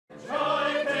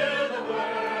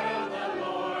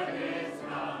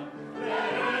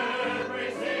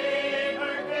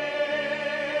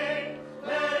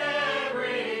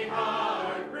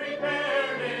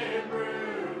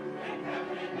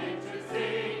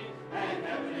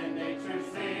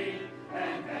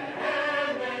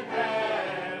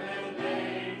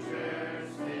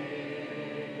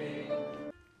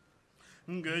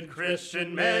Good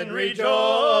Christian men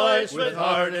rejoice with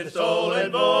heart and soul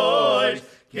and voice.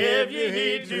 Give ye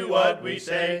heed to what we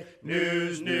say.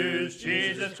 News, news,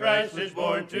 Jesus Christ is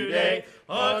born today.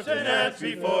 Oxen gnats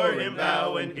before him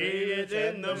bow, and he is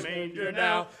in the manger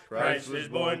now. Christ is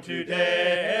born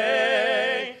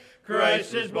today.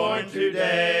 Christ is born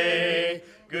today.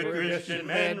 Good Christian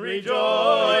men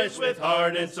rejoice with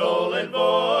heart and soul and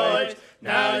voice.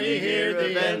 Now ye hear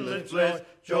the endless bliss.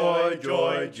 Joy,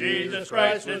 joy, Jesus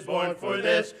Christ is born for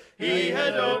this. He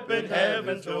has opened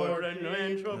heaven's door, and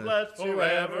men shall bless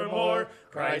forevermore.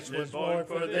 Christ was born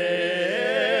for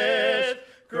this.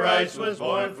 Christ was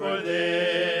born for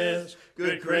this.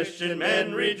 Good Christian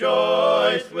men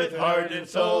rejoice with heart and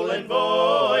soul and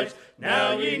voice.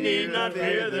 Now ye need not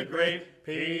fear the grave.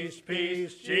 Peace,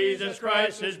 peace, Jesus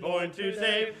Christ is born to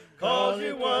save. Calls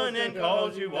you one and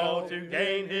calls you all to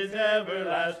gain his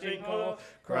everlasting call.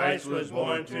 Christ was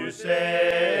born to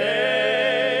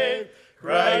save.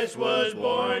 Christ was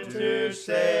born to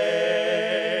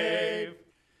save.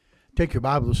 Take your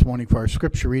Bible this morning for our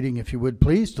scripture reading, if you would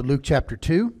please, to Luke chapter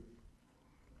 2.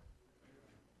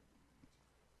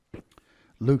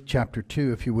 Luke chapter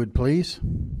 2, if you would please.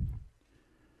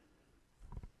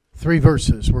 3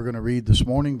 verses we're going to read this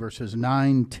morning, verses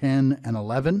 9, 10, and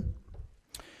 11.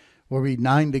 We'll read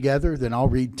 9 together, then I'll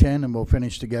read 10, and we'll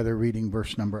finish together reading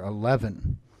verse number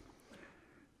 11.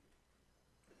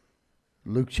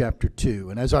 Luke chapter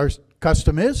 2. And as our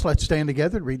custom is, let's stand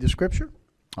together to read the scripture.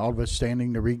 All of us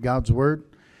standing to read God's word.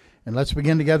 And let's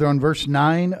begin together on verse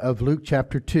 9 of Luke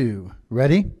chapter 2.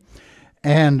 Ready?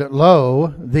 And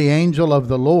lo, the angel of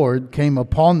the Lord came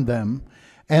upon them,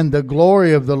 and the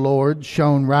glory of the Lord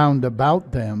shone round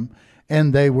about them,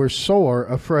 and they were sore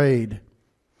afraid.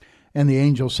 And the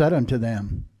angel said unto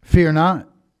them, Fear not,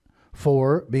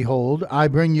 for, behold, I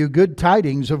bring you good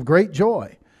tidings of great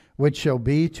joy, which shall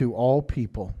be to all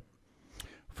people.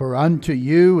 For unto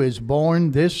you is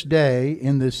born this day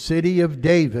in the city of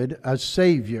David a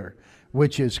Savior,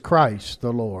 which is Christ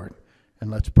the Lord. And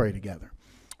let's pray together.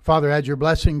 Father, add your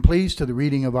blessing, please, to the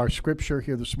reading of our scripture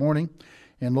here this morning.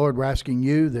 And Lord, we're asking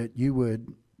you that you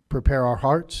would prepare our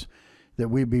hearts, that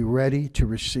we'd be ready to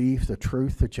receive the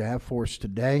truth that you have for us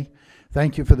today.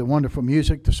 Thank you for the wonderful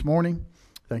music this morning.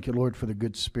 Thank you, Lord, for the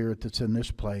good spirit that's in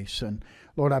this place. And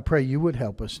Lord, I pray you would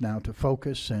help us now to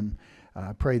focus, and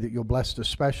I pray that you'll bless the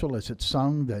special as it's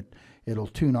sung, that it'll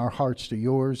tune our hearts to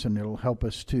yours, and it'll help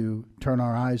us to turn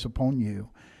our eyes upon you.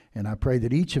 And I pray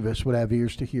that each of us would have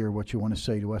ears to hear what you want to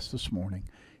say to us this morning.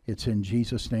 It's in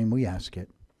Jesus' name we ask it.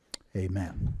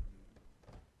 Amen.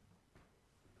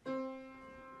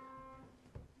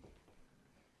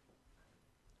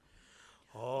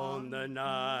 On the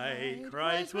night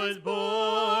Christ was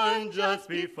born, just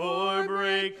before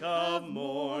break of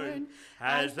morn,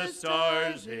 as the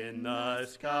stars in the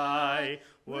sky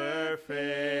were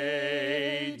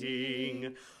fading,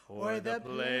 o'er the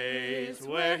place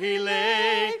where he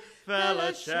lay fell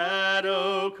a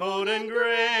shadow cold and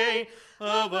gray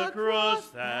of a cross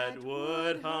that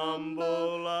would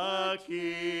humble a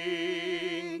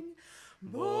king.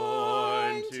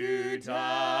 Born to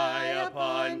die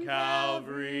upon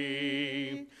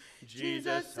Calvary,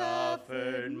 Jesus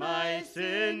suffered my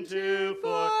sin to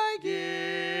forgive.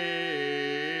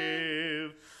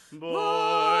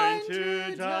 Born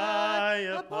to die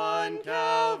upon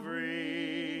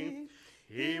Calvary,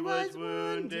 he was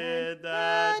wounded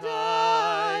that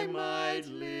I might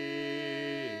live.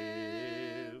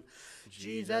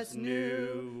 Jesus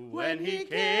knew when he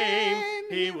came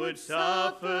he would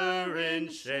suffer in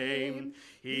shame.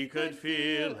 He could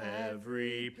feel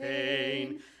every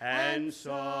pain and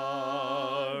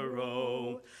sorrow.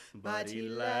 But he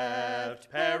left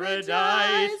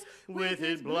paradise. With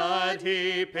his blood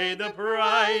he paid the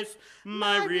price.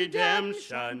 My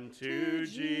redemption to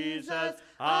Jesus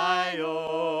I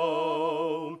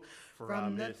owe.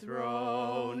 From the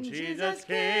throne Jesus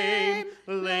came,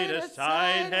 laid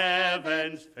aside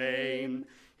heaven's fame,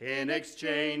 in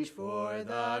exchange for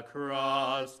the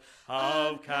cross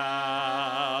of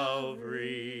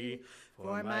Calvary.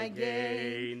 For my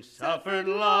gain suffered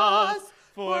loss,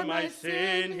 for my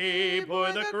sin he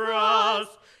bore the cross.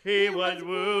 He was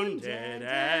wounded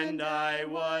and I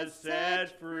was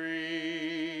set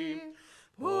free.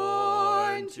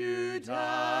 Born to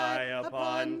die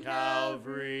upon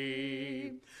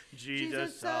Calvary,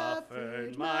 Jesus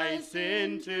suffered my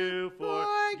sin to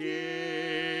forgive.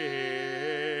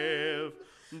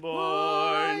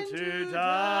 Born to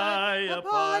die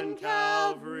upon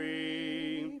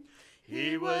Calvary,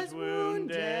 he was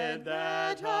wounded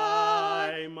that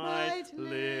I might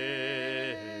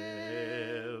live.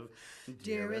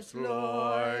 Dearest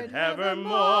Lord,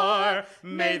 evermore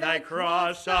may thy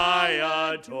cross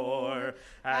I adore,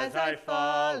 as I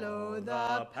follow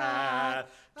the path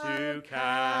to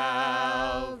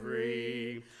Calvary.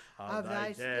 Of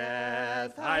thy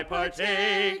death I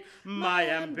partake, my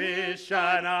ambition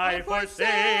I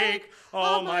forsake,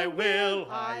 all my will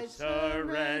I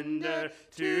surrender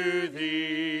to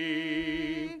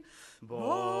thee.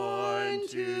 Born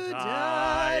to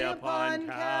die upon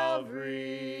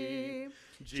Calvary,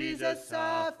 Jesus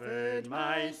suffered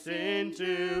my sin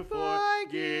to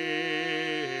forgive.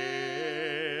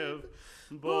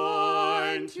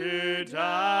 Born to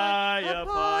die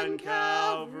upon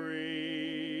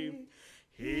Calvary,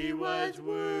 he was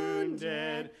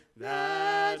wounded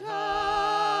that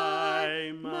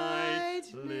I might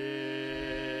live.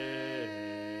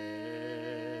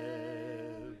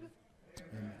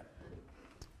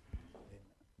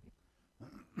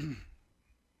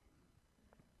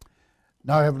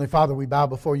 Now, Heavenly Father, we bow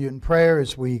before you in prayer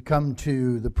as we come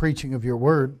to the preaching of your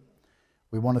word.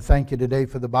 We want to thank you today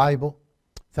for the Bible.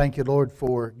 Thank you, Lord,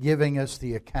 for giving us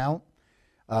the account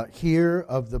here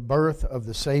of the birth of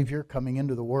the Savior coming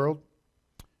into the world.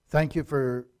 Thank you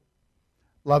for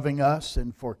loving us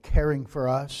and for caring for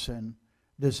us and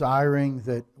desiring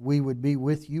that we would be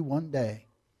with you one day,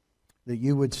 that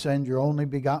you would send your only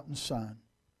begotten Son,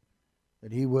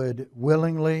 that he would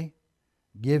willingly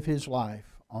give his life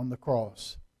on the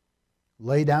cross,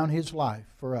 lay down his life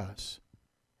for us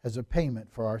as a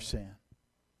payment for our sin.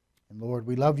 And Lord,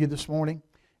 we love you this morning.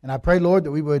 And I pray, Lord,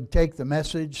 that we would take the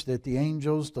message that the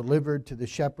angels delivered to the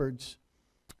shepherds.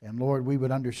 And Lord, we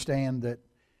would understand that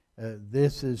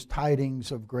this is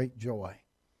tidings of great joy.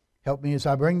 Help me as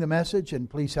I bring the message, and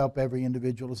please help every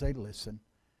individual as they listen.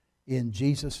 In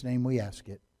Jesus' name we ask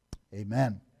it.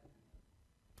 Amen.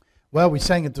 Well, we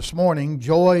sang it this morning,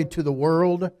 Joy to the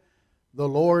World, the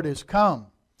Lord is come.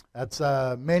 That's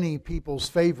many people's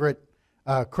favorite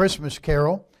Christmas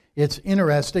carol. It's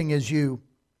interesting as you,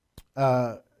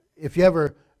 if you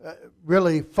ever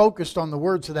really focused on the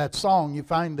words of that song, you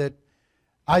find that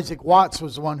Isaac Watts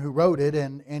was the one who wrote it,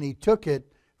 and he took it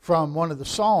from one of the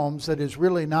Psalms that is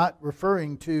really not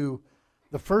referring to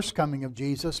the first coming of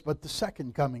Jesus, but the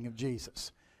second coming of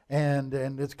Jesus. And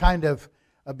it's kind of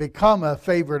become a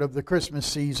favorite of the Christmas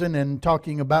season, and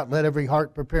talking about let every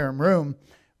heart prepare him room.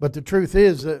 But the truth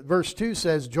is that verse 2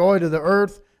 says, joy to the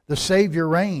earth, the Savior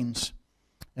reigns.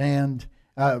 And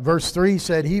verse 3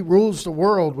 said, he rules the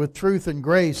world with truth and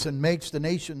grace and makes the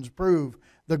nations prove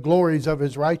the glories of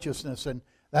his righteousness. And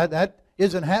that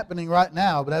isn't happening right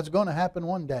now, but that's going to happen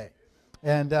one day.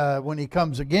 And when he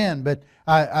comes again. But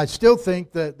I still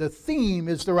think that the theme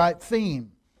is the right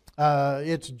theme.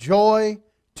 It's joy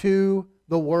to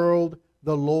the world,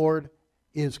 the Lord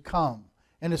is come.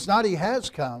 And it's not he has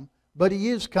come, but he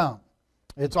is come.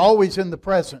 It's always in the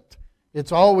present.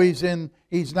 It's always in,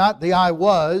 he's not the I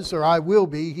was or I will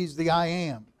be, he's the I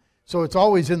am. So it's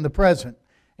always in the present.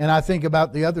 And I think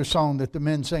about the other song that the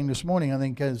men sang this morning, I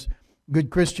think, as good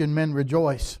Christian men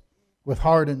rejoice with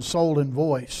heart and soul and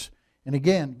voice. And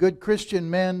again, good Christian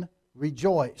men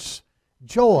rejoice.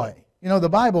 Joy. You know, the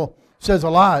Bible says a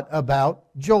lot about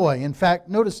joy. In fact,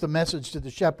 notice the message to the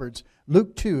shepherds.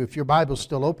 Luke 2, if your Bible's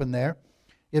still open there.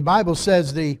 The Bible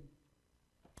says the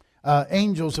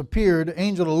angels appeared,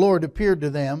 angel of the Lord appeared to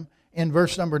them in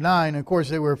verse number 9. Of course,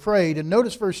 they were afraid. And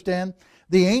notice verse 10.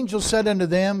 The angel said unto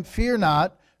them, fear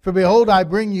not, for behold, I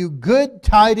bring you good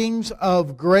tidings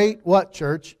of great, what,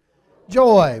 church?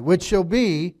 Joy, which shall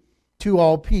be to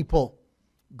all people.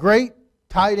 Great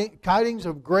tidings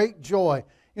of great joy.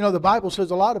 You know, the Bible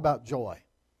says a lot about joy.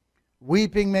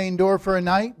 Weeping may endure for a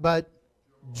night, but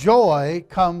joy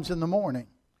comes in the morning.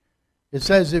 It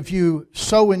says if you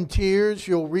sow in tears,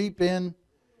 you'll reap in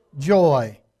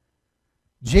joy.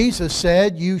 Jesus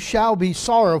said, you shall be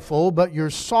sorrowful, but your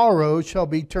sorrow shall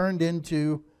be turned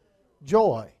into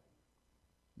joy.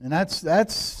 And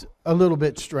that's a little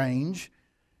bit strange.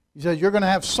 He says you're going to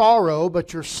have sorrow,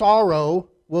 but your sorrow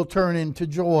will turn into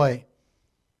joy.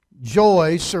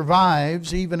 Joy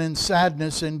survives even in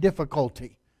sadness and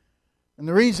difficulty. And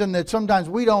the reason that sometimes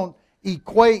we don't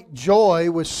equate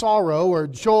joy with sorrow or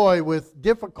joy with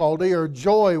difficulty or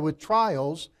joy with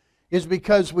trials is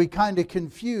because we kind of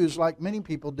confuse, like many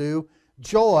people do,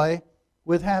 joy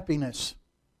with happiness.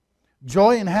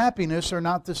 Joy and happiness are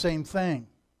not the same thing.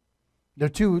 They're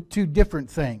two different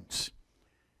things.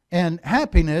 And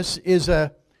happiness is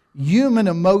a human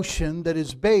emotion that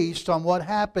is based on what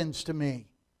happens to me.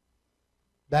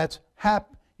 That's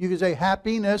you can say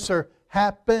happiness or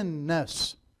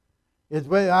happiness.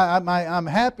 I'm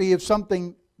happy if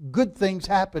good things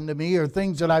happen to me or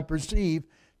things that I perceive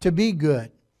to be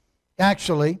good.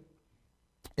 Actually,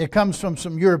 it comes from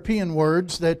some European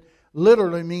words that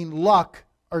literally mean luck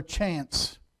or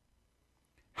chance.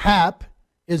 Hap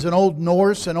is an Old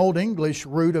Norse and Old English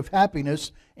root of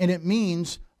happiness, and it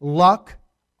means luck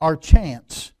or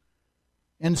chance.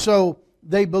 And so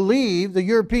the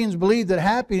Europeans believed that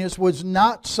happiness was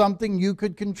not something you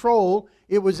could control.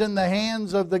 It was in the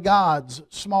hands of the gods,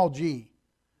 small g,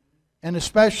 and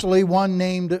especially one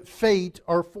named fate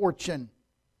or fortune.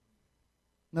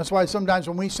 And that's why sometimes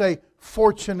when we say,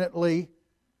 fortunately,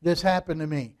 this happened to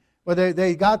me, well,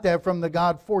 they got that from the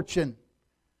god Fortune.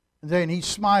 And he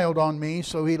smiled on me,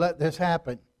 so he let this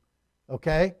happen.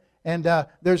 Okay? And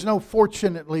there's no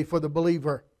fortunately for the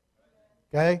believer.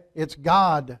 Okay? It's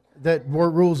God that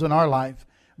rules in our life.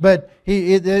 But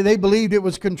they believed it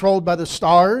was controlled by the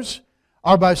stars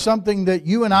or by something that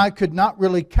you and I could not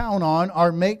really count on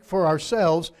or make for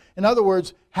ourselves. In other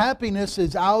words, happiness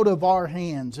is out of our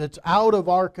hands. It's out of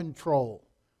our control.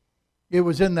 It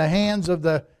was in the hands of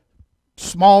the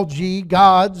small g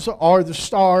gods or the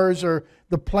stars or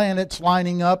the planets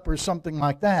lining up or something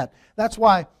like that. That's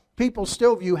why people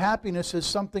still view happiness as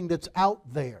something that's out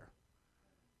there,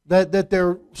 that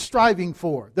they're striving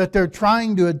for, that they're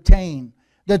trying to attain,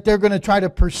 that they're going to try to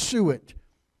pursue it.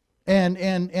 And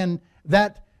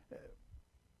that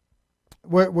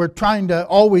we're trying to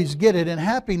always get it. And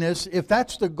happiness, if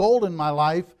that's the goal in my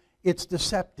life, it's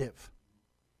deceptive.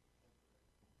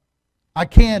 I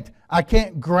can't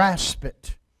grasp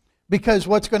it. Because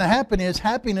what's going to happen is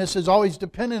happiness is always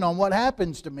dependent on what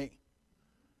happens to me.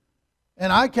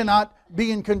 And I cannot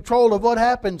be in control of what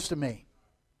happens to me.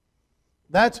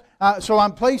 So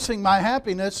I'm placing my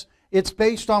happiness, it's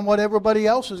based on what everybody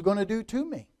else is going to do to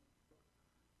me.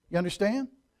 You understand?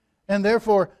 And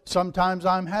therefore, sometimes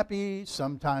I'm happy,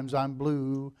 sometimes I'm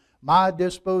blue. My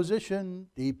disposition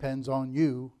depends on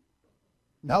you.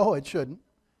 No, it shouldn't.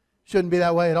 Shouldn't be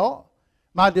that way at all.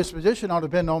 My disposition ought to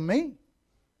depend on me,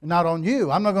 not on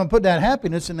you. I'm not going to put that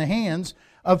happiness in the hands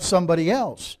of somebody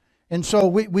else. And so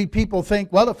we people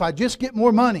think, well, if I just get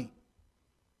more money,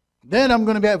 then I'm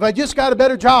going to be, if I just got a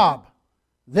better job,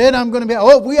 then I'm going to be,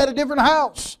 oh, if we had a different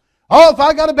house, oh, if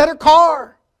I got a better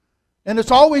car. And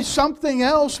it's always something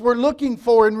else we're looking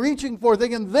for and reaching for,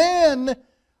 thinking, then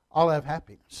I'll have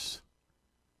happiness.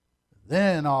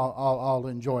 Then I'll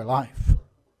enjoy life.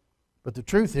 But the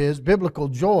truth is, biblical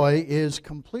joy is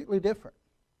completely different.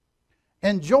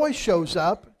 And joy shows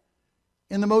up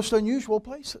in the most unusual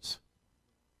places.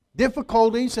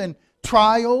 Difficulties and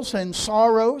trials and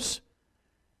sorrows.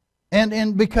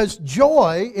 And because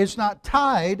joy is not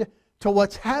tied to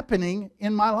what's happening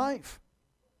in my life.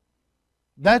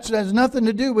 That has nothing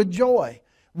to do with joy.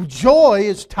 Joy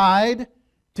is tied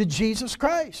to Jesus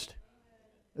Christ.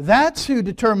 That's who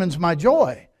determines my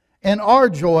joy and our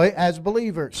joy as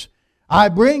believers. I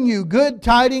bring you good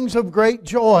tidings of great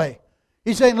joy.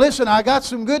 He's saying, listen, I got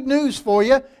some good news for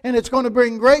you, and it's going to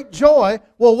bring great joy.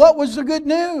 Well, what was the good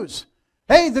news?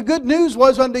 Hey, the good news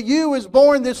was, unto you is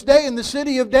born this day in the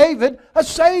city of David a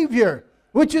Savior,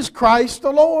 which is Christ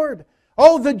the Lord.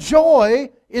 Oh, the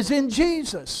joy is in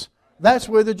Jesus. That's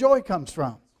where the joy comes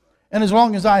from. And as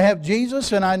long as I have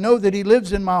Jesus and I know that He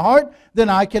lives in my heart, then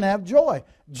I can have joy.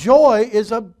 Joy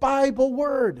is a Bible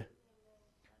word.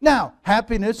 Now,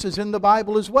 happiness is in the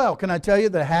Bible as well. Can I tell you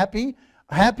that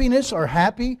happiness or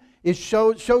happy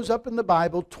shows up in the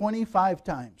Bible 25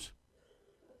 times.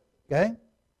 Okay?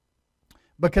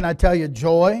 But can I tell you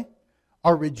joy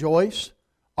or rejoice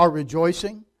or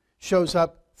rejoicing shows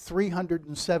up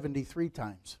 373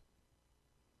 times.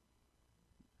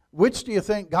 Which do you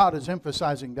think God is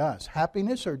emphasizing to us?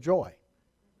 Happiness or joy?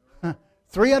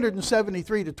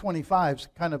 373 to 25 is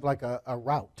kind of like a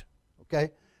route.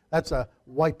 Okay? That's a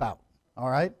wipeout. All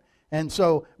right? And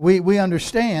so we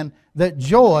understand that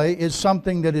joy is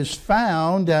something that is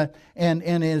found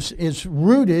and is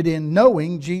rooted in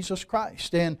knowing Jesus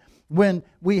Christ. And when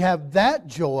we have that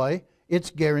joy,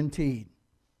 it's guaranteed.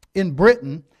 In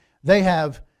Britain, they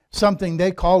have something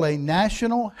they call a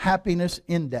National Happiness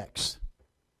Index.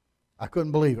 I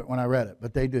couldn't believe it when I read it,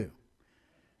 but they do.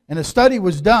 And a study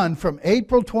was done from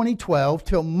April 2012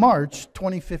 till March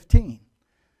 2015.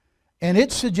 And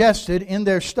it suggested in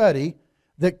their study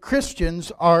that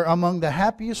Christians are among the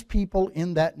happiest people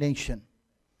in that nation.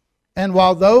 And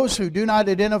while those who do not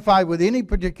identify with any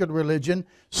particular religion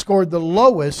scored the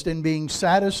lowest in being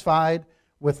satisfied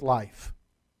with life.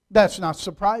 That's not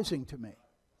surprising to me.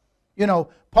 You know,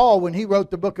 Paul, when he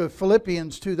wrote the book of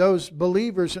Philippians to those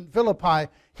believers in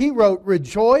Philippi, he wrote,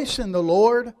 rejoice in the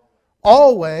Lord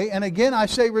always. And again, I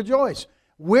say rejoice.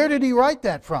 Where did he write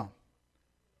that from?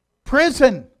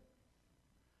 Prison.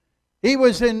 He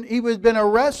was been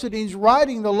arrested. He's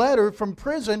writing the letter from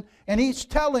prison, and he's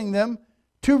telling them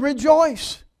to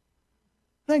rejoice.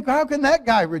 Think, how can that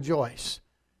guy rejoice?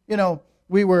 You know,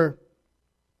 we were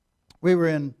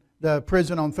in the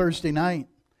prison on Thursday night.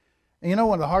 And you know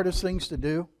one of the hardest things to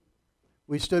do?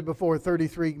 We stood before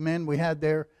 33 men we had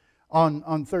there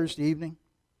on Thursday evening.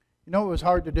 You know what was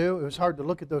hard to do? It was hard to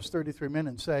look at those 33 men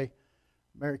and say,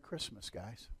 Merry Christmas,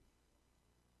 guys.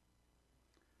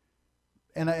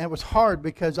 And it was hard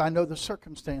because I know the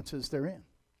circumstances they're in.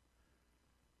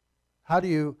 How do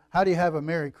you have a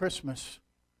Merry Christmas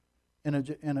in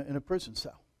a prison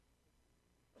cell?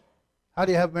 How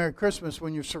do you have Merry Christmas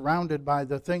when you're surrounded by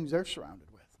the things they're surrounded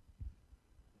with?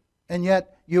 And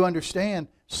yet you understand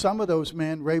some of those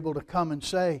men were able to come and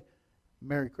say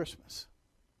Merry Christmas.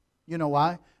 You know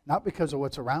why? Not because of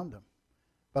what's around them,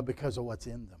 but because of what's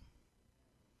in them.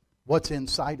 What's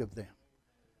inside of them.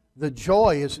 The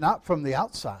joy is not from the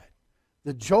outside.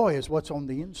 The joy is what's on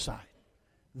the inside.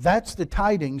 That's the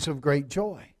tidings of great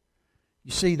joy.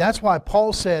 You see, that's why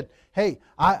Paul said, hey,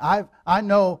 I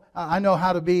know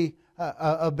how to be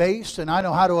abased, and I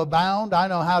know how to abound. I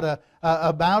know how to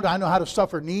abound. I know how to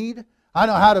suffer need. I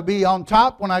know how to be on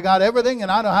top when I got everything,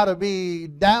 and I know how to be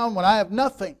down when I have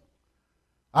nothing.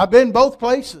 I've been both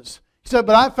places. He said,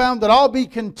 but I found that I'll be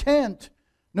content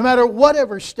no matter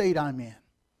whatever state I'm in.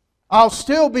 I'll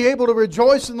still be able to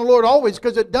rejoice in the Lord always,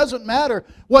 because it doesn't matter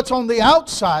what's on the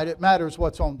outside. It matters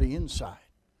what's on the inside.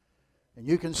 And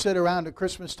you can sit around at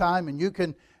Christmas time and you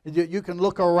can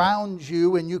look around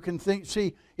you and you can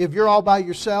see, if you're all by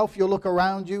yourself, you'll look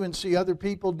around you and see other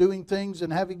people doing things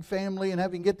and having family and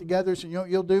having get-togethers, and you know what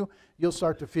you'll do? You'll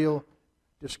start to feel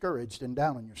discouraged and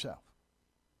down on yourself.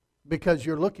 Because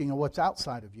you're looking at what's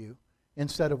outside of you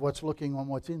instead of what's looking on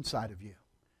what's inside of you.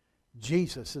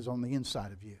 Jesus is on the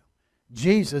inside of you.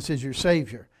 Jesus is your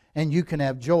Savior, and you can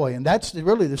have joy. And that's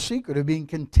really the secret of being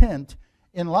content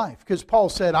in life. Because Paul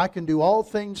said, I can do all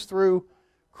things through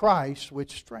Christ,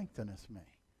 which strengtheneth me.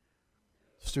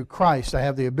 It's through Christ I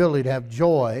have the ability to have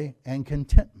joy and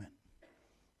contentment.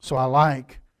 So I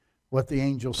like what the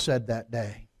angel said that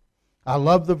day. I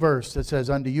love the verse that says,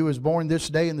 unto you is born this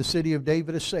day in the city of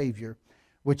David a Savior,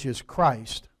 which is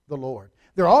Christ the Lord.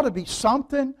 There ought to be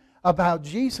something about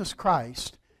Jesus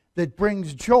Christ that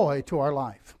brings joy to our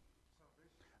life.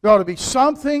 There ought to be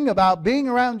something about being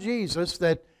around Jesus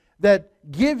that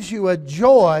gives you a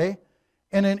joy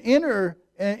and an inner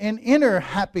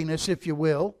happiness, if you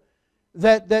will,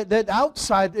 that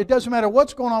outside, it doesn't matter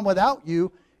what's going on without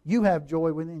you, you have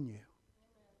joy within you.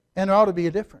 And there ought to be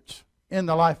a difference in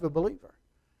the life of a believer.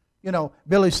 You know,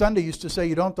 Billy Sunday used to say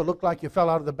you don't have to look like you fell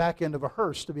out of the back end of a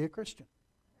hearse to be a Christian.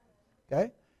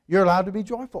 Okay? You're allowed to be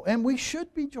joyful, and we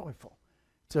should be joyful.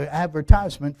 It's an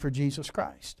advertisement for Jesus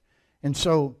Christ. And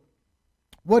so,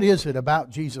 what is it about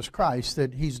Jesus Christ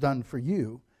that He's done for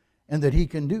you and that He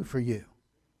can do for you?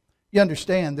 You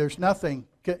understand, there's nothing,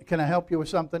 can I help you with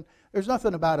something? There's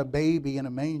nothing about a baby in a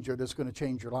manger that's going to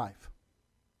change your life.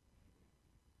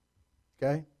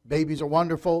 Okay? Babies are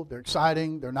wonderful, they're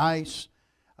exciting, they're nice.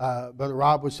 Brother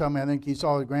Rob was telling me, I think he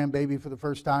saw a grandbaby for the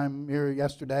first time here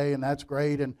yesterday, and that's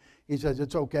great. And he says,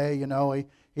 it's okay, you know.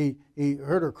 He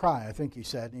heard her cry, I think he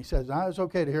said. And he says, it's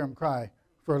okay to hear him cry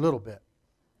for a little bit.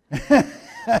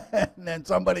 And then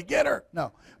somebody get her.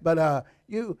 No. But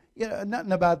you know,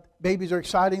 nothing about babies are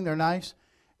exciting, they're nice.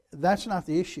 That's not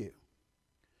the issue.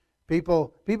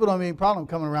 People don't have any problem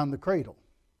coming around the cradle.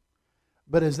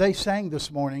 But as they sang this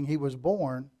morning, He was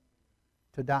born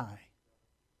to die.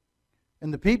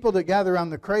 And the people that gather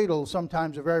around the cradle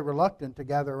sometimes are very reluctant to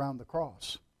gather around the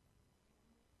cross.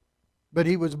 But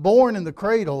He was born in the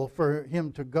cradle for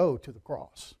Him to go to the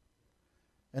cross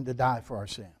and to die for our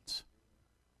sins.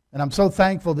 And I'm so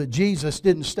thankful that Jesus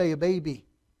didn't stay a baby.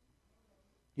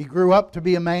 He grew up to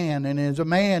be a man, and as a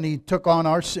man He took on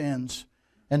our sins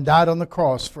and died on the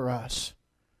cross for us.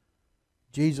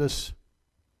 Jesus,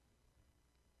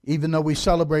 even though we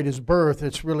celebrate His birth,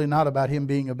 it's really not about Him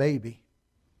being a baby.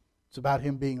 It's about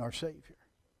Him being our Savior.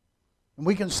 And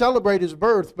we can celebrate His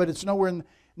birth, but it's nowhere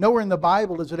in the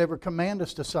Bible does it ever command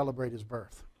us to celebrate His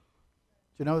birth.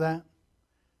 Do you know that?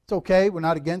 It's okay. We're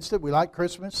not against it. We like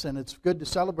Christmas, and it's good to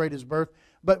celebrate His birth.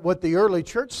 But what the early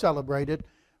church celebrated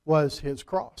was His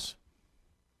cross.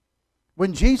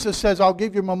 When Jesus says, I'll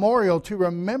give you a memorial to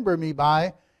remember me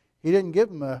by, He didn't give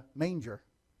them a manger.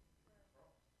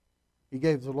 He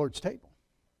gave the Lord's table.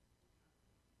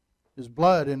 His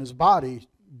blood and His body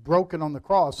broken on the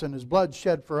cross, and His blood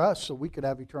shed for us so we could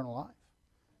have eternal life.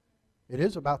 It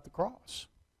is about the cross.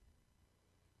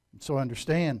 And so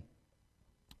understand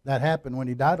that happened when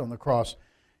He died on the cross.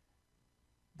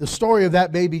 The story of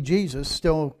that baby Jesus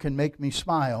still can make me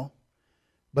smile.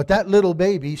 But that little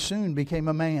baby soon became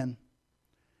a man.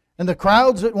 And the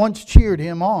crowds that once cheered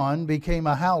him on became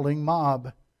a howling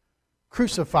mob.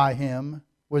 Crucify him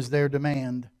was their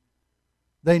demand.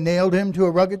 They nailed him to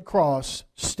a rugged cross,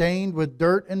 stained with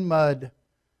dirt and mud.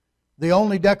 The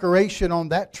only decoration on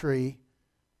that tree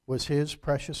was his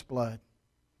precious blood.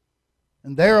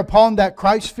 And there upon that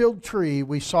Christ-filled tree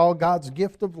we saw God's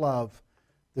gift of love,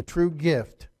 the true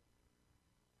gift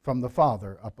from the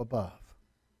Father up above.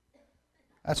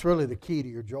 That's really the key to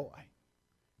your joy.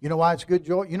 You know why it's good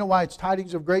joy? You know why it's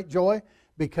tidings of great joy?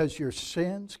 Because your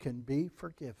sins can be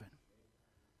forgiven.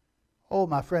 Oh,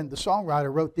 my friend, the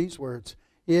songwriter wrote these words.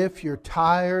 If you're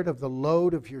tired of the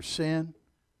load of your sin,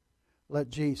 let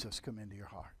Jesus come into your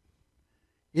heart.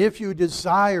 If you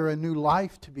desire a new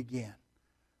life to begin,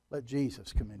 let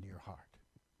Jesus come into your heart.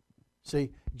 See,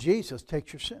 Jesus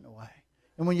takes your sin away.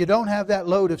 And when you don't have that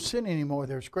load of sin anymore,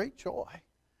 there's great joy.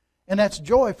 And that's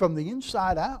joy from the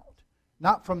inside out,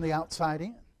 not from the outside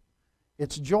in.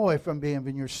 It's joy from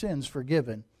being your sins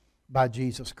forgiven by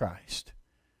Jesus Christ.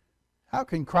 How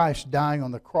can Christ dying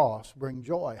on the cross bring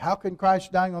joy? How can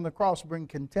Christ dying on the cross bring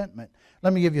contentment?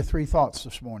 Let me give you 3 thoughts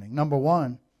this morning. Number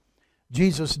 1,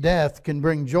 Jesus' death can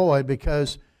bring joy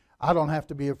because I don't have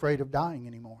to be afraid of dying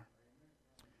anymore.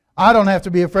 I don't have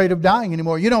to be afraid of dying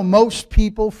anymore. You know, most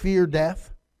people fear death.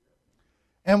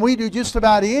 And we do just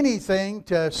about anything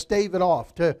to stave it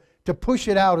off, to push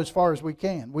it out as far as we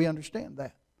can. We understand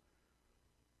that.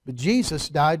 But Jesus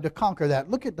died to conquer that.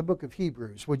 Look at the book of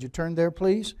Hebrews. Would you turn there,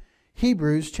 please?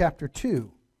 Hebrews chapter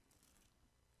 2.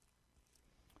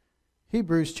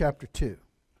 Hebrews chapter 2.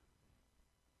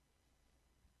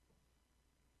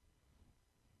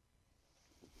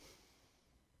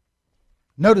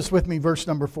 Notice with me verse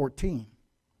number 14.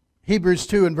 Hebrews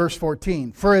 2 and verse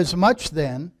 14. For as much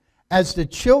then as the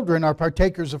children are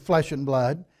partakers of flesh and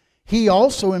blood, he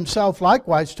also himself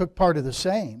likewise took part of the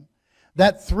same,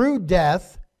 that through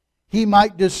death he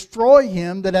might destroy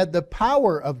him that had the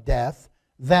power of death,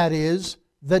 that is,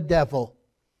 the devil,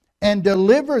 and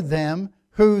deliver them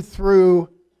who through,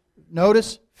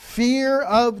 notice, fear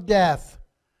of death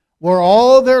were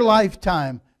all their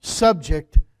lifetime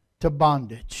subject to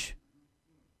bondage.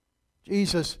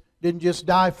 Jesus didn't just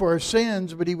die for our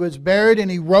sins, but he was buried and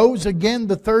he rose again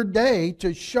the 3rd day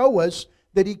to show us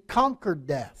that he conquered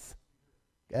death.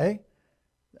 Okay?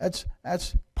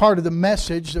 That's part of the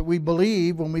message that we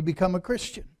believe when we become a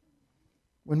Christian.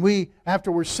 When we,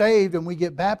 after we're saved and we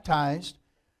get baptized,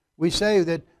 we say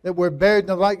that we're buried in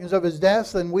the likeness of his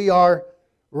death and we are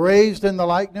raised in the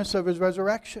likeness of his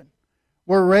resurrection.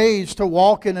 We're raised to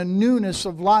walk in a newness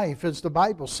of life, as the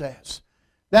Bible says.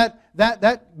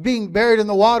 That being buried in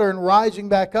the water and rising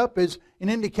back up is an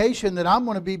indication that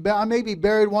I may be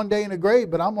buried one day in a grave,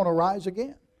 but I'm going to rise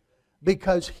again.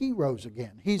 Because he rose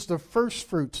again. He's the first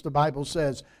fruits, the Bible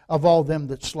says, of all them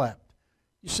that slept.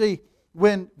 You see,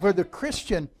 for the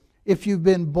Christian, if you've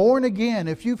been born again,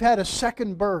 if you've had a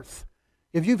second birth,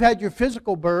 if you've had your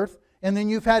physical birth, and then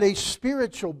you've had a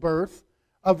spiritual birth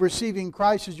of receiving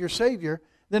Christ as your Savior,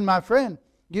 then my friend,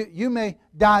 you may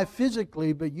die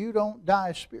physically, but you don't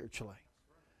die spiritually.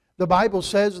 The Bible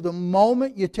says the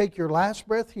moment you take your last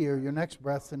breath here, your next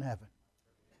breath's in heaven.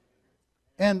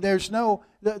 And there's no,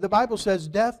 the Bible says,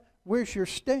 death, where's your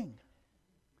sting?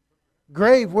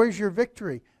 Grave, where's your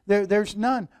victory? There's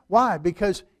none. Why?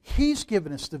 Because he's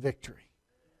given us the victory.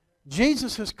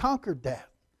 Jesus has conquered death.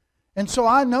 And so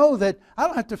I know that I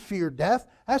don't have to fear death.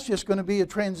 That's just going to be a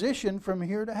transition from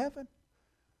here to heaven.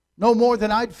 No more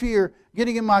than I'd fear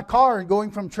getting in my car and going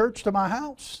from church to my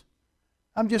house.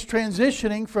 I'm just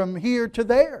transitioning from here to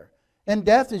there. And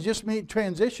death is just me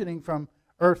transitioning from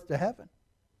earth to heaven.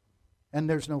 And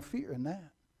there's no fear in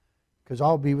that. Because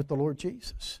I'll be with the Lord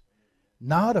Jesus.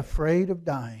 Not afraid of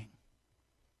dying.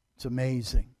 It's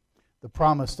amazing. The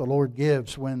promise the Lord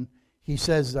gives when He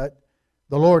says that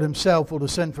the Lord Himself will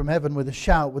descend from heaven with a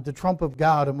shout, with the trump of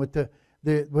God, and with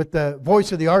the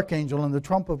voice of the archangel and the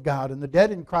trump of God, and the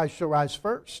dead in Christ shall rise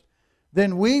first.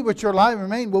 Then we which are alive and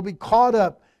remain will be caught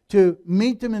up to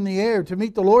meet them in the air, to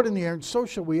meet the Lord in the air, and so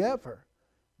shall we ever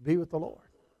be with the Lord.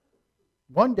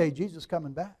 One day Jesus is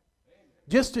coming back.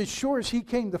 Just as sure as He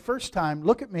came the first time,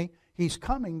 look at me, He's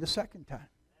coming the second time.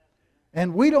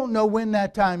 And we don't know when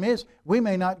that time is. We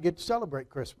may not get to celebrate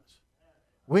Christmas.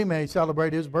 We may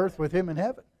celebrate His birth with Him in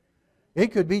heaven. It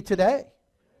could be today.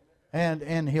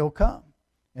 And He'll come.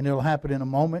 And it'll happen in a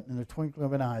moment, in the twinkling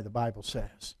of an eye, the Bible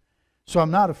says. So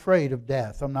I'm not afraid of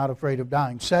death. I'm not afraid of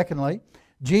dying. Secondly,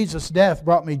 Jesus' death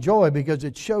brought me joy because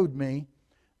it showed me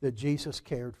that Jesus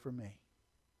cared for me.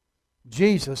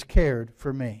 Jesus cared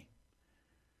for me.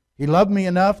 He loved me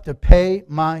enough to pay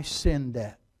my sin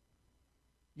debt.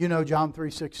 You know John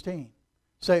 3:16.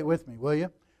 Say it with me, will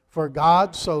you? For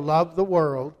God so loved the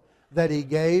world that He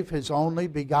gave His only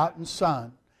begotten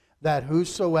Son, that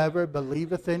whosoever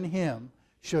believeth in Him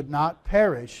should not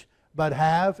perish, but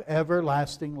have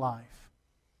everlasting life.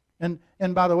 And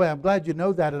by the way, I'm glad you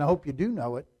know that, and I hope you do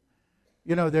know it.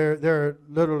 You know, there are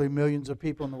literally millions of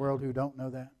people in the world who don't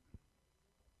know that.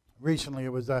 Recently,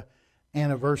 it was the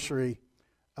anniversary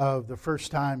of the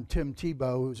first time Tim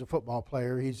Tebow, who's a football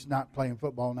player, he's not playing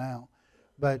football now,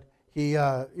 but he,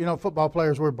 football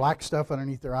players wear black stuff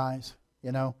underneath their eyes,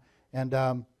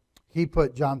 and he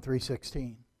put John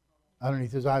 3:16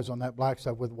 underneath his eyes on that black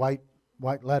stuff with white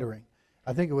lettering.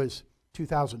 I think it was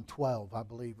 2012, I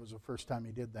believe, was the first time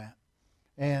he did that.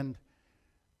 And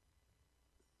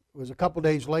it was a couple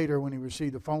days later when he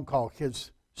received a phone call.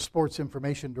 His sports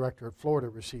information director of Florida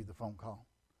received the phone call.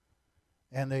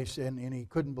 And they said, and he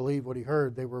couldn't believe what he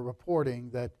heard. They were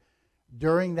reporting that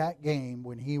during that game,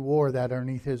 when he wore that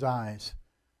underneath his eyes,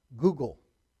 Google,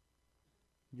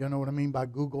 you know what I mean by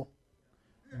Google?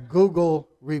 Google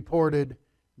reported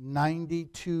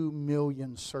 92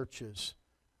 million searches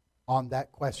on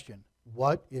that question.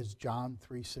 What is John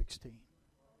 3:16?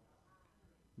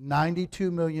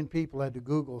 92 million people had to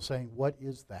Google saying, what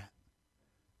is that?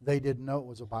 They didn't know it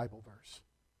was a Bible verse.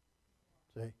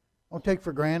 See? Don't take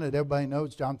for granted everybody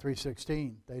knows John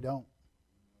 3:16. They don't.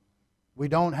 We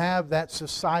don't have that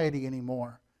society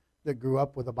anymore that grew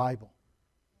up with the Bible,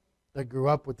 that grew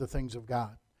up with the things of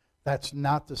God. That's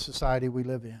not the society we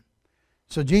live in.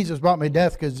 So Jesus brought me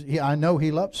death because I know He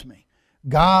loves me.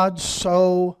 God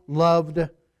so loved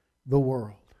the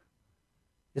world.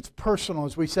 It's personal,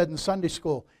 as we said in Sunday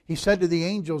school. He said to the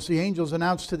angels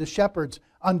announced to the shepherds,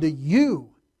 unto you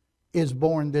is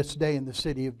born this day in the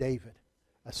city of David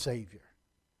a Savior.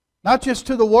 Not just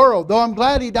to the world, though I'm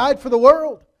glad He died for the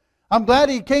world. I'm glad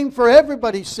He came for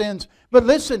everybody's sins. But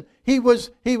listen, He was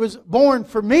born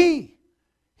for me.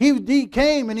 He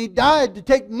came and He died to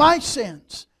take my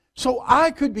sins so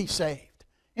I could be saved.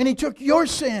 And He took your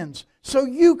sins so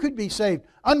you could be saved.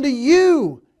 Unto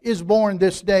you is born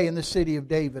this day in the city of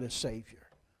David a Savior.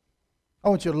 I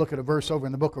want you to look at a verse over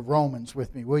in the book of Romans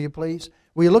with me, will you please?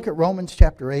 Will you look at Romans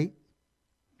chapter 8?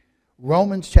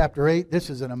 Romans chapter 8, this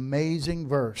is an amazing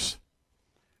verse.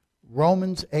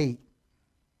 Romans 8.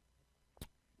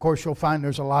 Of course, you'll find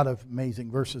there's a lot of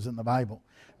amazing verses in the Bible,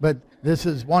 but this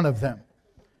is one of them.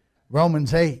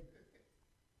 Romans 8.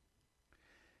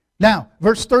 Now,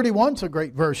 verse 31 is a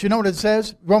great verse. You know what it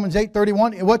says? Romans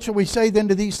 8:31. What shall we say then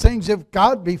to these things? If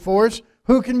God be for us,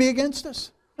 who can be against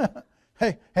us?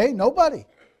 Hey, nobody.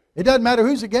 It doesn't matter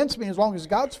who's against me as long as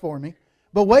God's for me.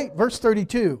 But wait, verse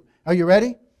 32. Are you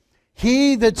ready?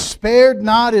 He that spared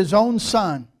not His own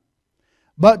Son,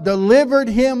 but delivered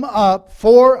Him up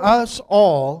for us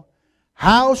all,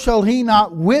 how shall He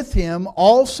not with Him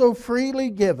also freely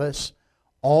give us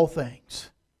all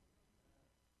things?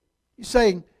 He's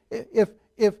saying, if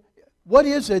what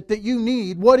is it that you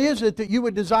need? What is it that you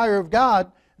would desire of God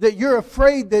that you're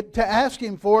afraid that to ask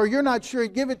Him for? You're not sure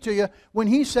He'd give it to you when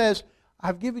He says,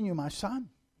 I've given you my Son.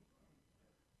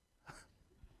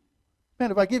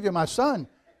 Man, if I give you my Son,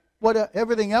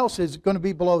 everything else is going to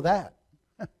be below that.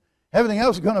 Everything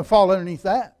else is going to fall underneath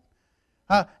that.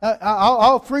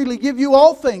 I'll freely give you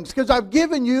all things because I've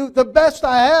given you the best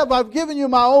I have. I've given you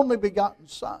my only begotten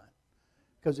Son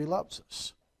because He loves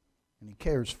us and He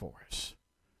cares for us.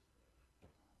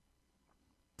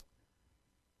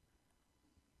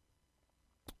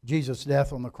 Jesus'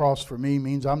 death on the cross for me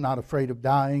means I'm not afraid of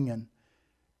dying, and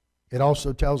it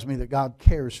also tells me that God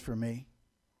cares for me.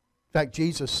 In fact,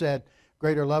 Jesus said,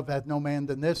 greater love hath no man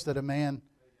than this, that a man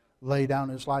lay down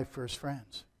his life for his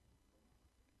friends.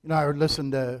 You know, I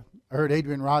heard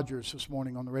Adrian Rogers this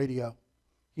morning on the radio.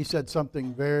 He said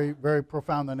something very, very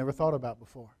profound I never thought about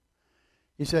before.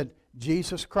 He said,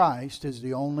 Jesus Christ is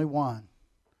the only one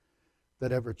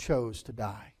that ever chose to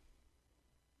die.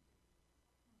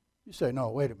 You say, no,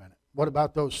 wait a minute. What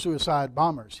about those suicide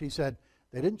bombers? He said,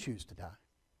 they didn't choose to die.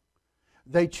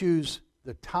 They choose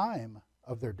the time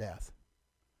of their death.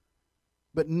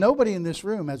 But nobody in this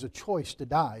room has a choice to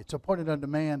die. It's appointed unto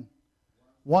man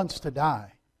once to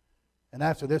die, and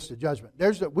after this the judgment.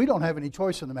 We don't have any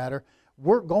choice in the matter.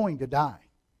 We're going to die.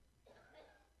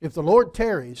 If the Lord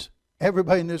tarries,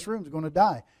 everybody in this room is going to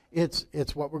die.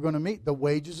 It's what we're going to meet. The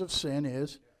wages of sin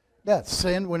is death.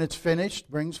 Sin, when it's finished,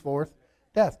 brings forth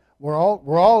death. We're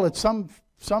all at some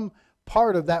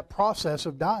part of that process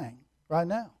of dying right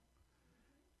now.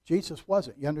 Jesus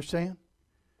wasn't. You understand?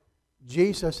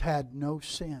 Jesus had no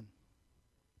sin.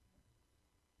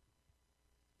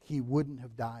 He wouldn't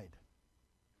have died.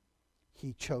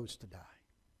 He chose to die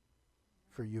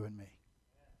for you and me.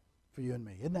 For you and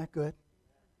me. Isn't that good?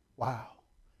 Wow.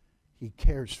 He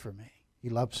cares for me. He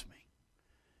loves me.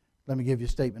 Let me give you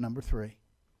statement number 3.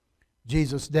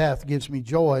 Jesus' death gives me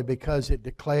joy because it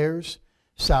declares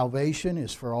salvation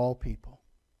is for all people.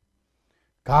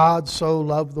 God so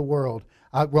loved the world.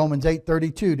 Romans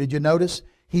 8:32. Did you notice?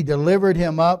 He delivered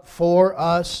Him up for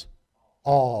us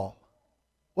all.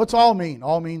 What's all mean?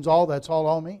 All means all. That's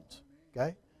all means.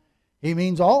 Okay? He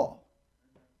means all.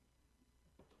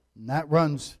 And that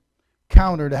runs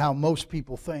counter to how most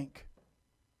people think.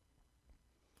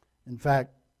 In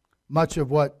fact, much of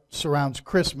what surrounds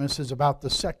Christmas is about the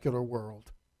secular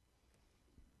world.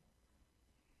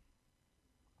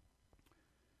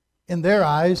 In their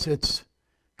eyes, it's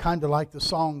kind of like the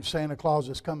song Santa Claus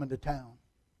is Coming to Town.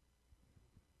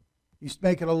 He's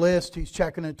making a list, he's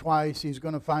checking it twice, he's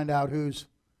going to find out who's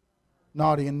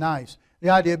naughty and nice. The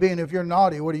idea being, if you're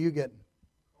naughty, what are you getting?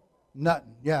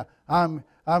 Nothing. Yeah, I'm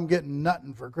getting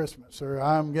nothing for Christmas, or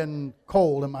I'm getting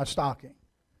coal in my stocking.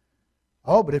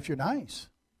 Oh, but if you're nice,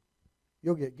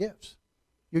 you'll get gifts.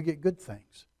 You'll get good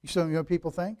things. You know what people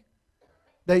think?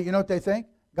 You know what they think?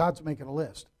 God's making a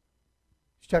list.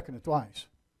 He's checking it twice.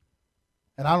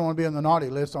 And I don't want to be on the naughty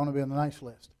list, I want to be on the nice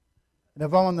list. And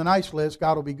if I'm on the nice list,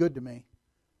 God will be good to me.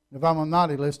 And if I'm on the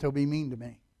naughty list, He'll be mean to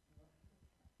me.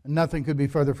 And nothing could be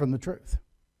further from the truth.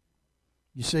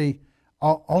 You see,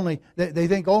 they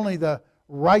think only the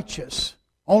righteous,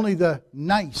 only the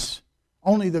nice,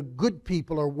 only the good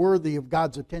people are worthy of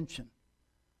God's attention.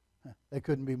 They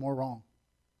couldn't be more wrong.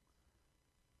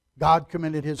 God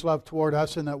commended His love toward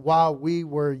us in that while we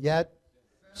were yet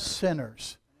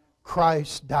sinners,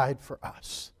 Christ died for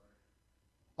us.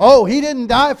 Oh, He didn't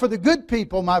die for the good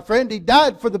people, my friend. He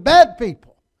died for the bad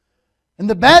people. And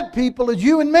the bad people is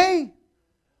you and me.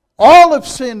 All have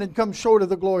sinned and come short of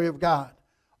the glory of God.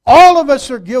 All of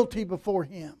us are guilty before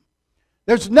Him.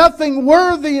 There's nothing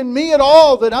worthy in me at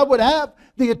all that I would have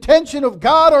the attention of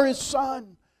God or His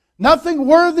Son. Nothing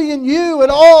worthy in you at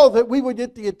all that we would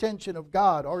get the attention of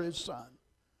God or His Son.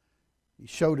 He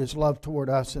showed His love toward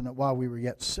us in that while we were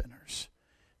yet sinners.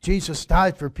 Jesus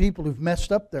died for people who've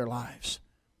messed up their lives.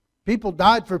 Jesus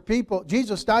died for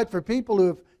people who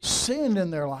have sinned in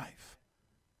their life.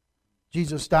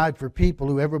 Jesus died for people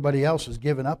who everybody else has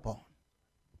given up on.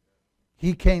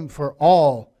 He came for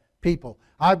all people.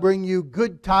 I bring you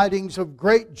good tidings of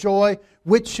great joy,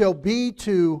 which shall be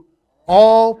to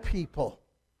all people.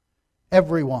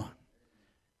 Everyone.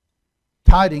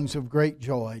 Tidings of great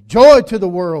joy. Joy to the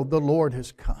world, the Lord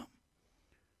has come.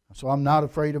 So I'm not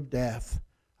afraid of death.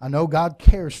 I know God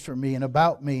cares for me and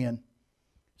about me, and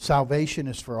salvation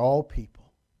is for all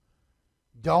people.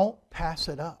 Don't pass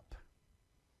it up.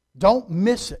 Don't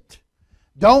miss it.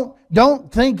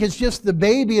 Don't think it's just the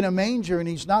baby in a manger and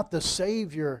He's not the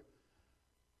Savior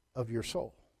of your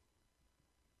soul.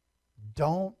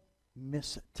 Don't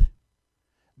miss it.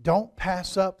 Don't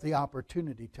pass up the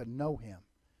opportunity to know Him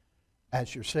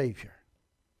as your Savior.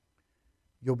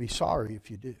 You'll be sorry if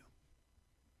you do.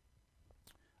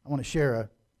 I want to share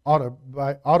an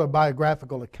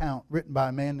autobiographical account written by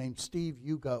a man named Steve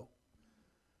Hugo.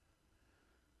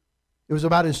 It was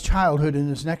about his childhood and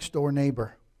his next door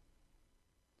neighbor.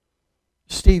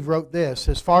 Steve wrote this: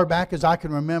 as far back as I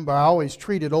can remember, I always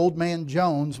treated Old Man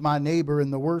Jones, my neighbor,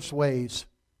 in the worst ways.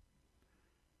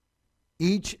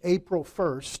 Each April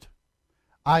 1st,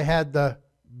 I had the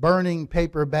burning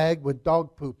paper bag with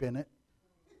dog poop in it.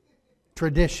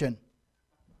 Tradition.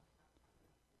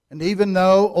 And even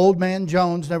though Old Man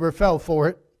Jones never fell for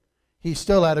it, he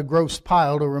still had a gross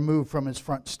pile to remove from his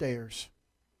front stairs.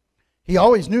 He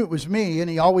always knew it was me, and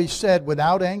he always said,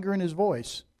 without anger in his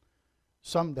voice,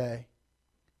 someday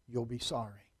you'll be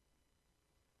sorry.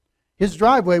 His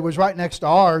driveway was right next to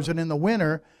ours, and in the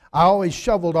winter, I always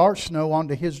shoveled our snow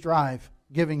onto his drive,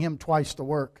 giving him twice the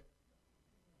work.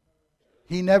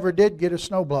 He never did get a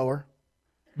snowblower,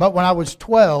 but when I was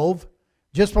 12,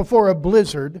 just before a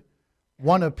blizzard,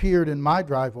 one appeared in my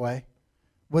driveway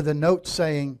with a note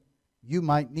saying, "You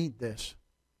might need this."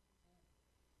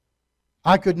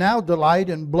 I could now delight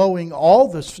in blowing all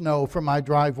the snow from my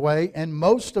driveway and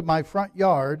most of my front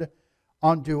yard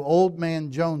onto Old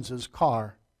Man Jones's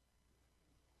car.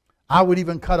 I would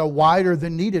even cut a wider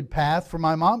than needed path for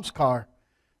my mom's car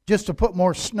just to put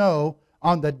more snow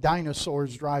on the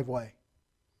dinosaur's driveway.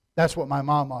 That's what my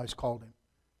mom always called him,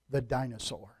 the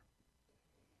dinosaur.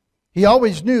 He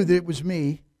always knew that it was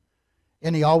me,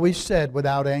 and he always said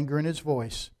without anger in his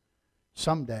voice,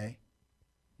 someday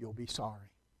you'll be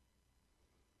sorry.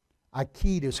 I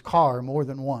keyed his car more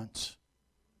than once.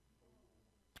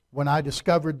 when I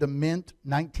discovered the mint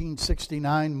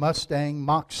 1969 Mustang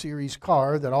Mach Series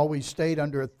car that always stayed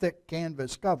under a thick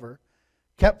canvas cover,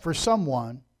 kept for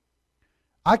someone,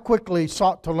 I quickly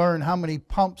sought to learn how many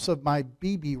pumps of my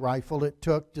BB rifle it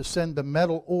took to send the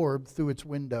metal orb through its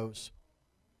windows.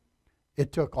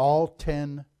 It took all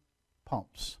 10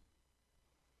 pumps.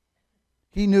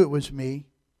 He knew it was me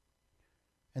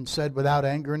and said without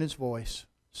anger in his voice,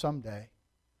 "Someday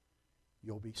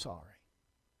you'll be sorry."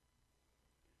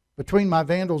 Between my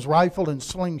Vandal's rifle and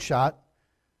slingshot,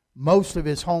 most of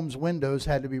his home's windows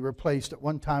had to be replaced at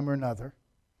one time or another.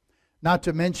 Not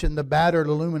to mention the battered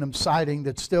aluminum siding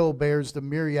that still bears the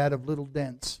myriad of little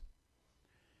dents.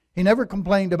 He never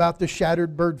complained about the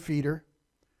shattered bird feeder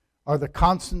or the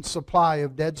constant supply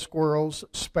of dead squirrels,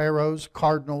 sparrows,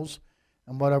 cardinals,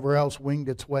 and whatever else winged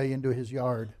its way into his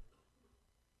yard.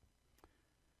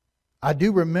 I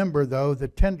do remember, though, the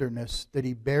tenderness that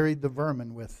he buried the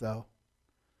vermin with, though.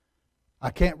 I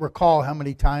can't recall how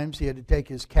many times he had to take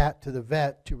his cat to the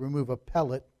vet to remove a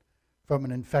pellet from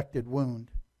an infected wound.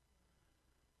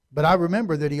 But I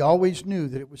remember that he always knew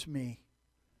that it was me.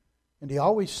 And he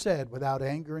always said, without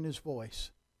anger in his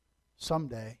voice,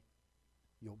 "Someday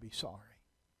you'll be sorry."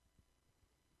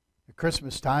 At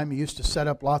Christmas time, he used to set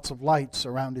up lots of lights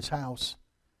around his house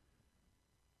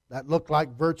that looked like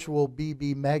virtual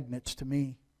BB magnets to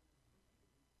me.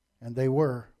 And they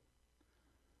were.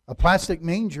 A plastic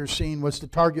manger scene was the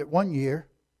target one year.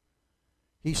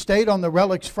 He stayed on the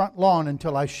relic's front lawn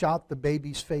until I shot the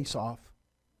baby's face off.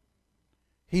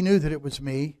 He knew that it was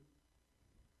me,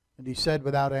 and he said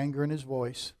without anger in his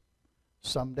voice,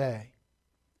 "Someday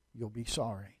you'll be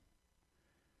sorry."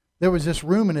 There was this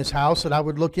room in his house that I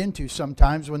would look into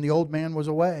sometimes when the old man was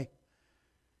away.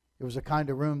 It was the kind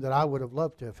of room that I would have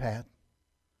loved to have had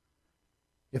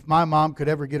if my mom could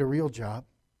ever get a real job.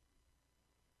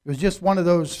 It was just one of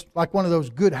those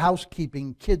good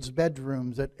housekeeping kids'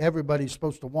 bedrooms that everybody's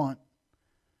supposed to want.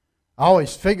 I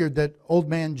always figured that Old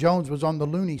Man Jones was on the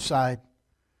loony side,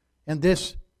 and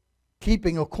this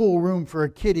keeping a cool room for a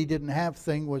kid he didn't have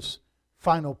thing was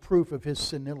final proof of his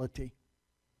senility.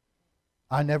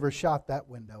 I never shot that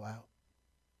window out.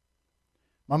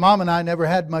 My mom and I never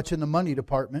had much in the money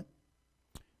department,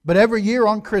 but every year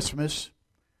on Christmas,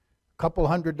 a couple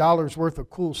 $100 worth of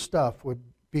cool stuff would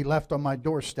be left on my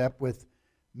doorstep with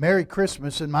 "Merry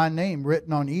Christmas" and my name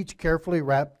written on each carefully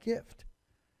wrapped gift.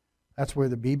 That's where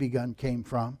the BB gun came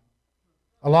from,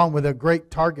 along with a great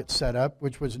target setup,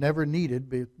 which was never needed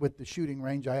with the shooting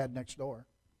range I had next door.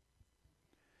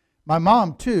 My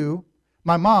mom, too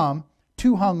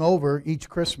hung over each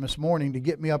Christmas morning to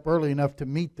get me up early enough to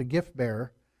meet the gift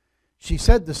bearer. She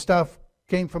said the stuff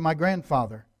came from my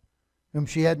grandfather, whom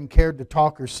she hadn't cared to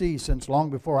talk or see since long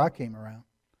before I came around.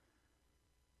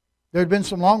 There had been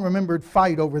some long-remembered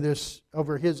fight over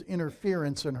his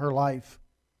interference in her life.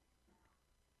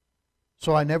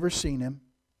 So I never seen him,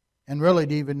 and really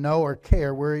didn't even know or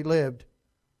care where he lived,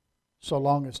 so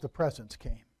long as the presents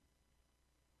came.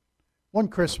 One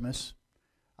Christmas,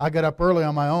 I got up early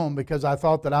on my own because I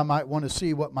thought that I might want to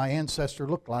see what my ancestor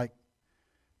looked like.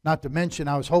 Not to mention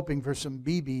I was hoping for some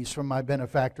BBs from my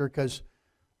benefactor because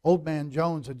Old Man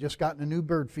Jones had just gotten a new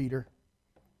bird feeder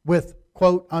with,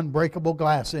 quote, "unbreakable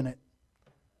glass" in it.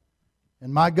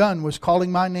 And my gun was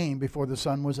calling my name before the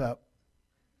sun was up.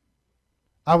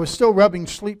 I was still rubbing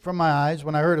sleep from my eyes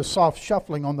when I heard a soft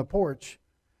shuffling on the porch.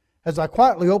 As I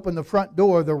quietly opened the front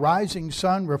door, the rising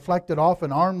sun reflected off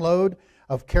an armload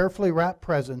of carefully wrapped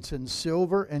presents in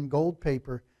silver and gold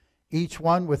paper, each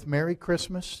one with "Merry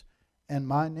Christmas" and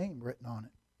my name written on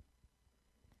it.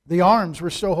 The arms were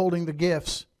still holding the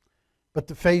gifts, but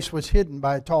the face was hidden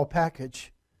by a tall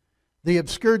package. The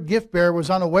obscured gift bearer was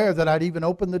unaware that I'd even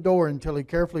opened the door until he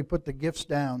carefully put the gifts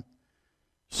down.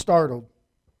 Startled,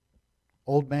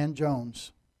 Old Man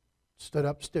Jones stood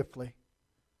up stiffly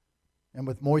and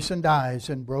with moistened eyes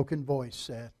and broken voice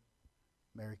said,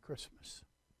 "Merry Christmas."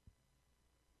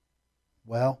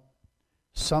 Well,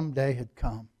 someday had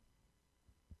come.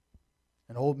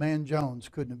 And Old Man Jones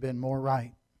couldn't have been more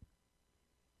right.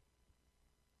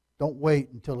 Don't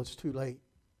wait until it's too late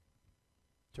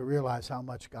to realize how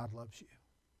much God loves you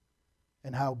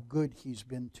and how good He's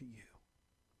been to you.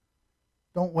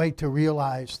 Don't wait to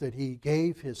realize that He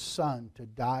gave His Son to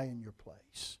die in your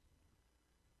place.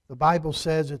 The Bible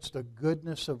says it's the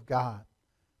goodness of God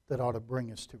that ought to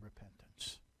bring us to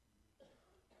repentance.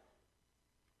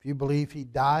 If you believe He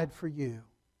died for you,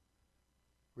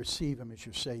 receive Him as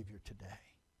your Savior today.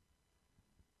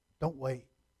 Don't wait.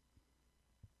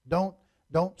 Don't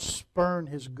spurn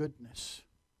His goodness,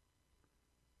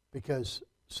 because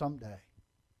someday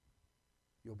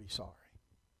you'll be sorry.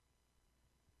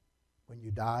 when you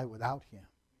die without Him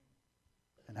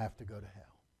and have to go to hell.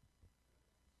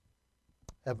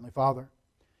 Heavenly Father,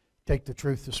 take the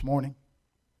truth this morning.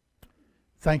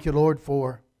 Thank you, Lord,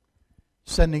 for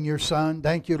sending your Son.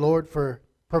 Thank you, Lord, for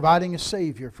providing a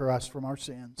Savior for us from our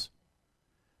sins.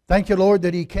 Thank you, Lord,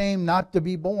 that He came not to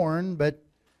be born, but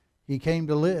He came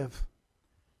to live,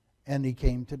 and He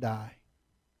came to die.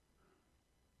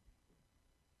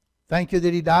 Thank you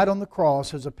that He died on the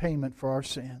cross as a payment for our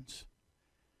sins.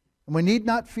 And we need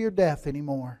not fear death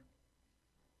anymore.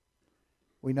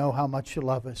 We know how much you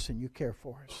love us and you care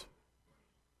for us.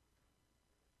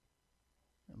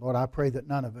 And Lord, I pray that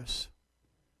none of us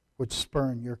would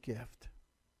spurn your gift,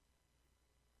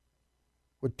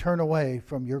 would turn away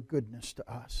from your goodness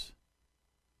to us,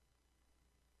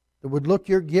 that would look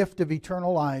your gift of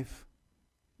eternal life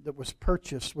that was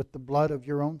purchased with the blood of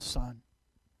your own Son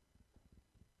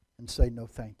and say, no,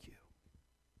 thank you.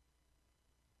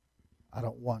 I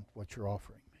don't want what you're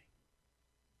offering me.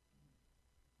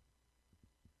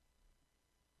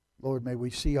 Lord, may we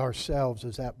see ourselves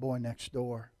as that boy next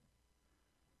door,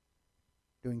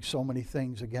 doing so many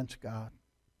things against God,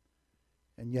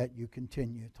 and yet you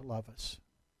continue to love us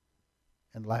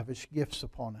and lavish gifts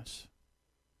upon us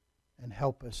and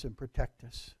help us and protect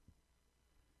us.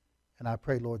 And I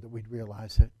pray, Lord, that we'd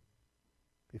realize it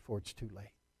before it's too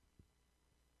late.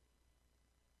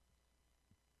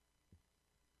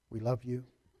 We love you.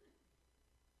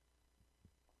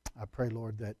 I pray,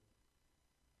 Lord, that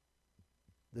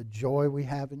the joy we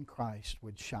have in Christ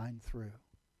would shine through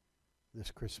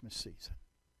this Christmas season.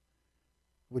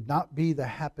 Would not be the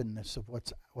happiness of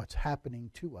what's happening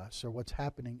to us or what's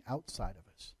happening outside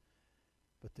of us,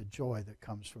 but the joy that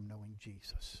comes from knowing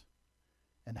Jesus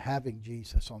and having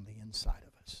Jesus on the inside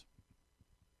of us.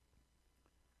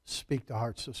 Speak to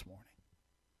hearts this morning.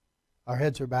 Our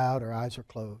heads are bowed, our eyes are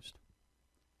closed.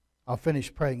 I'll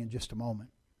finish praying in just a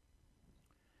moment.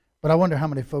 But I wonder how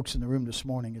many folks in the room this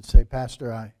morning would say,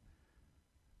 Pastor,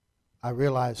 I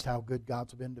realized how good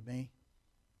God's been to me.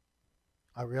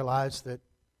 I realized that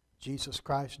Jesus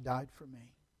Christ died for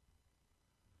me.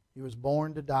 He was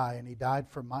born to die, and He died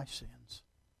for my sins.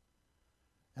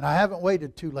 And I haven't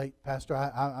waited too late, Pastor.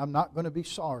 I'm not going to be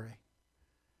sorry.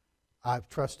 I've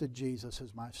trusted Jesus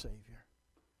as my Savior.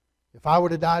 If I were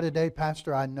to die today,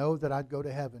 Pastor, I know that I'd go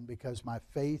to heaven because my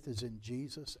faith is in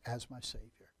Jesus as my Savior.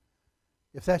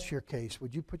 If that's your case,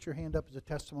 would you put your hand up as a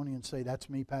testimony and say, that's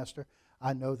me, Pastor.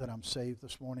 I know that I'm saved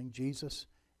this morning. Jesus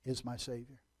is my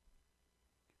Savior.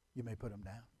 You may put them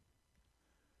down.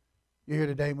 You're here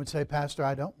today and would say, Pastor,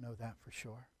 I don't know that for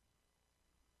sure.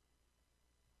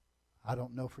 I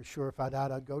don't know for sure if I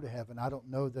died I'd go to heaven. I don't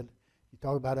know that you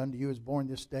talk about unto you is born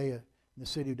this day in the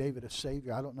city of David a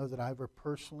Savior. I don't know that I ever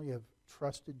personally have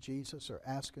trusted Jesus or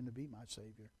asked Him to be my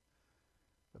Savior.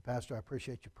 But Pastor, I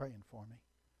appreciate you praying for me.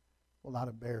 Will not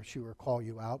embarrass you or call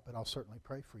you out, but I'll certainly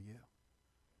pray for you.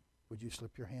 Would you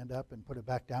slip your hand up and put it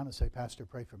back down and say, Pastor,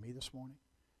 pray for me this morning?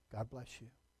 God bless you.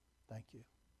 Thank you.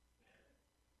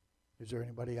 Is there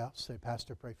anybody else? Say,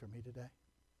 Pastor, pray for me today.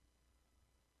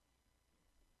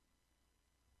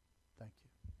 Thank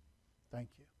you. Thank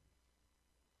you.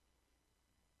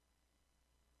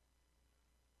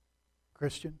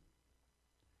 Christian,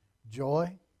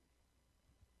 joy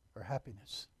or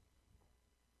happiness?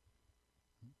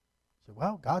 Say,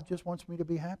 well, God just wants me to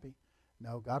be happy.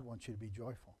 No, God wants you to be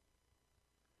joyful.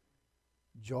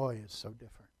 Joy is so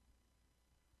different.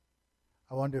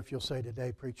 I wonder if you'll say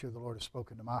today, preacher, the Lord has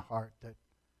spoken to my heart that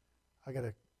I got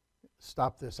to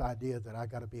stop this idea that I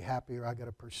got to be happy or I got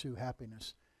to pursue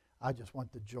happiness. I just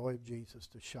want the joy of Jesus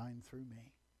to shine through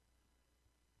me.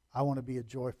 I want to be a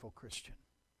joyful Christian.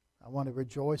 I want to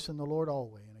rejoice in the Lord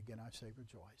always. And again, I say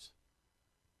rejoice.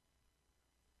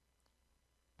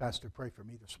 Pastor, pray for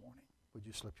me this morning. Would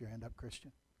you slip your hand up,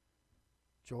 Christian?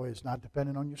 Joy is not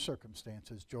dependent on your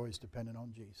circumstances. Joy is dependent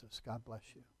on Jesus. God bless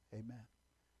you. Amen.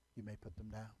 You may put them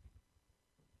down.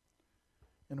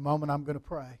 In a moment, I'm going to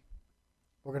pray.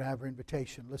 We're going to have our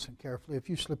invitation. Listen carefully. If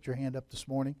you slipped your hand up this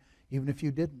morning, even if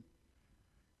you didn't,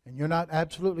 and you're not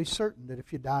absolutely certain that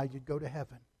if you died, you'd go to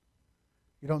heaven.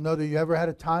 You don't know that you ever had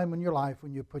a time in your life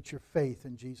when you put your faith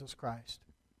in Jesus Christ.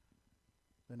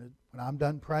 Then when I'm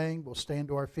done praying, we'll stand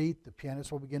to our feet. The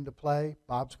pianist will begin to play.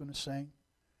 Bob's going to sing.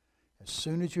 As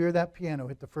soon as you hear that piano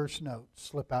hit the first note,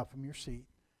 slip out from your seat.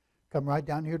 Come right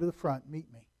down here to the front.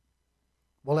 Meet me.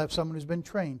 We'll have someone who's been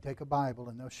trained take a Bible,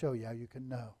 and they'll show you how you can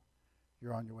know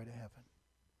you're on your way to heaven.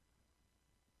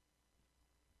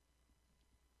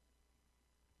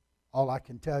 All I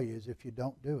can tell you is if you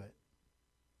don't do it,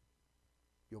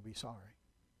 you'll be sorry.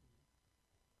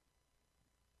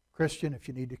 Christian, if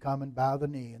you need to come and bow the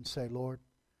knee and say, Lord,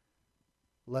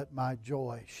 let my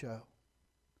joy show.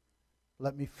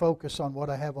 Let me focus on what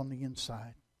I have on the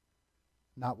inside,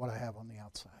 not what I have on the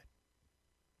outside.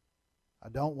 I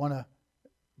don't want to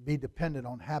be dependent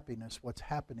on happiness, what's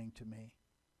happening to me.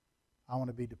 I want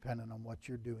to be dependent on what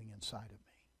you're doing inside of me.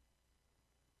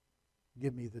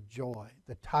 Give me the joy,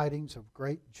 the tidings of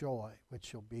great joy, which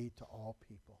shall be to all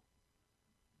people.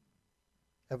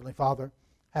 Heavenly Father,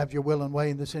 have your will and way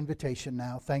in this invitation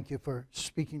now. Thank you for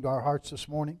speaking to our hearts this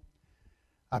morning.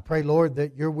 I pray, Lord,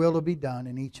 that your will be done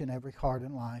in each and every heart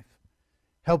and life.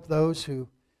 Help those who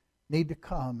need to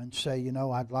come and say, you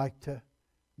know, I'd like to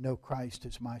know Christ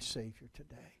as my Savior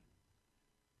today.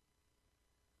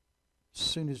 As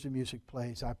soon as the music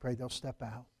plays, I pray they'll step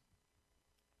out.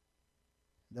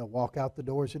 They'll walk out the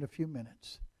doors in a few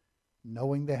minutes,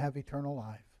 knowing they have eternal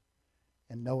life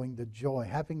and knowing the joy,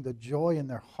 having the joy in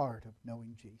their heart of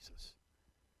knowing Jesus.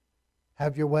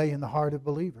 Have your way in the heart of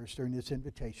believers during this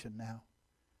invitation now.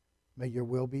 May your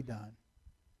will be done,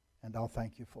 and I'll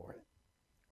thank you for it.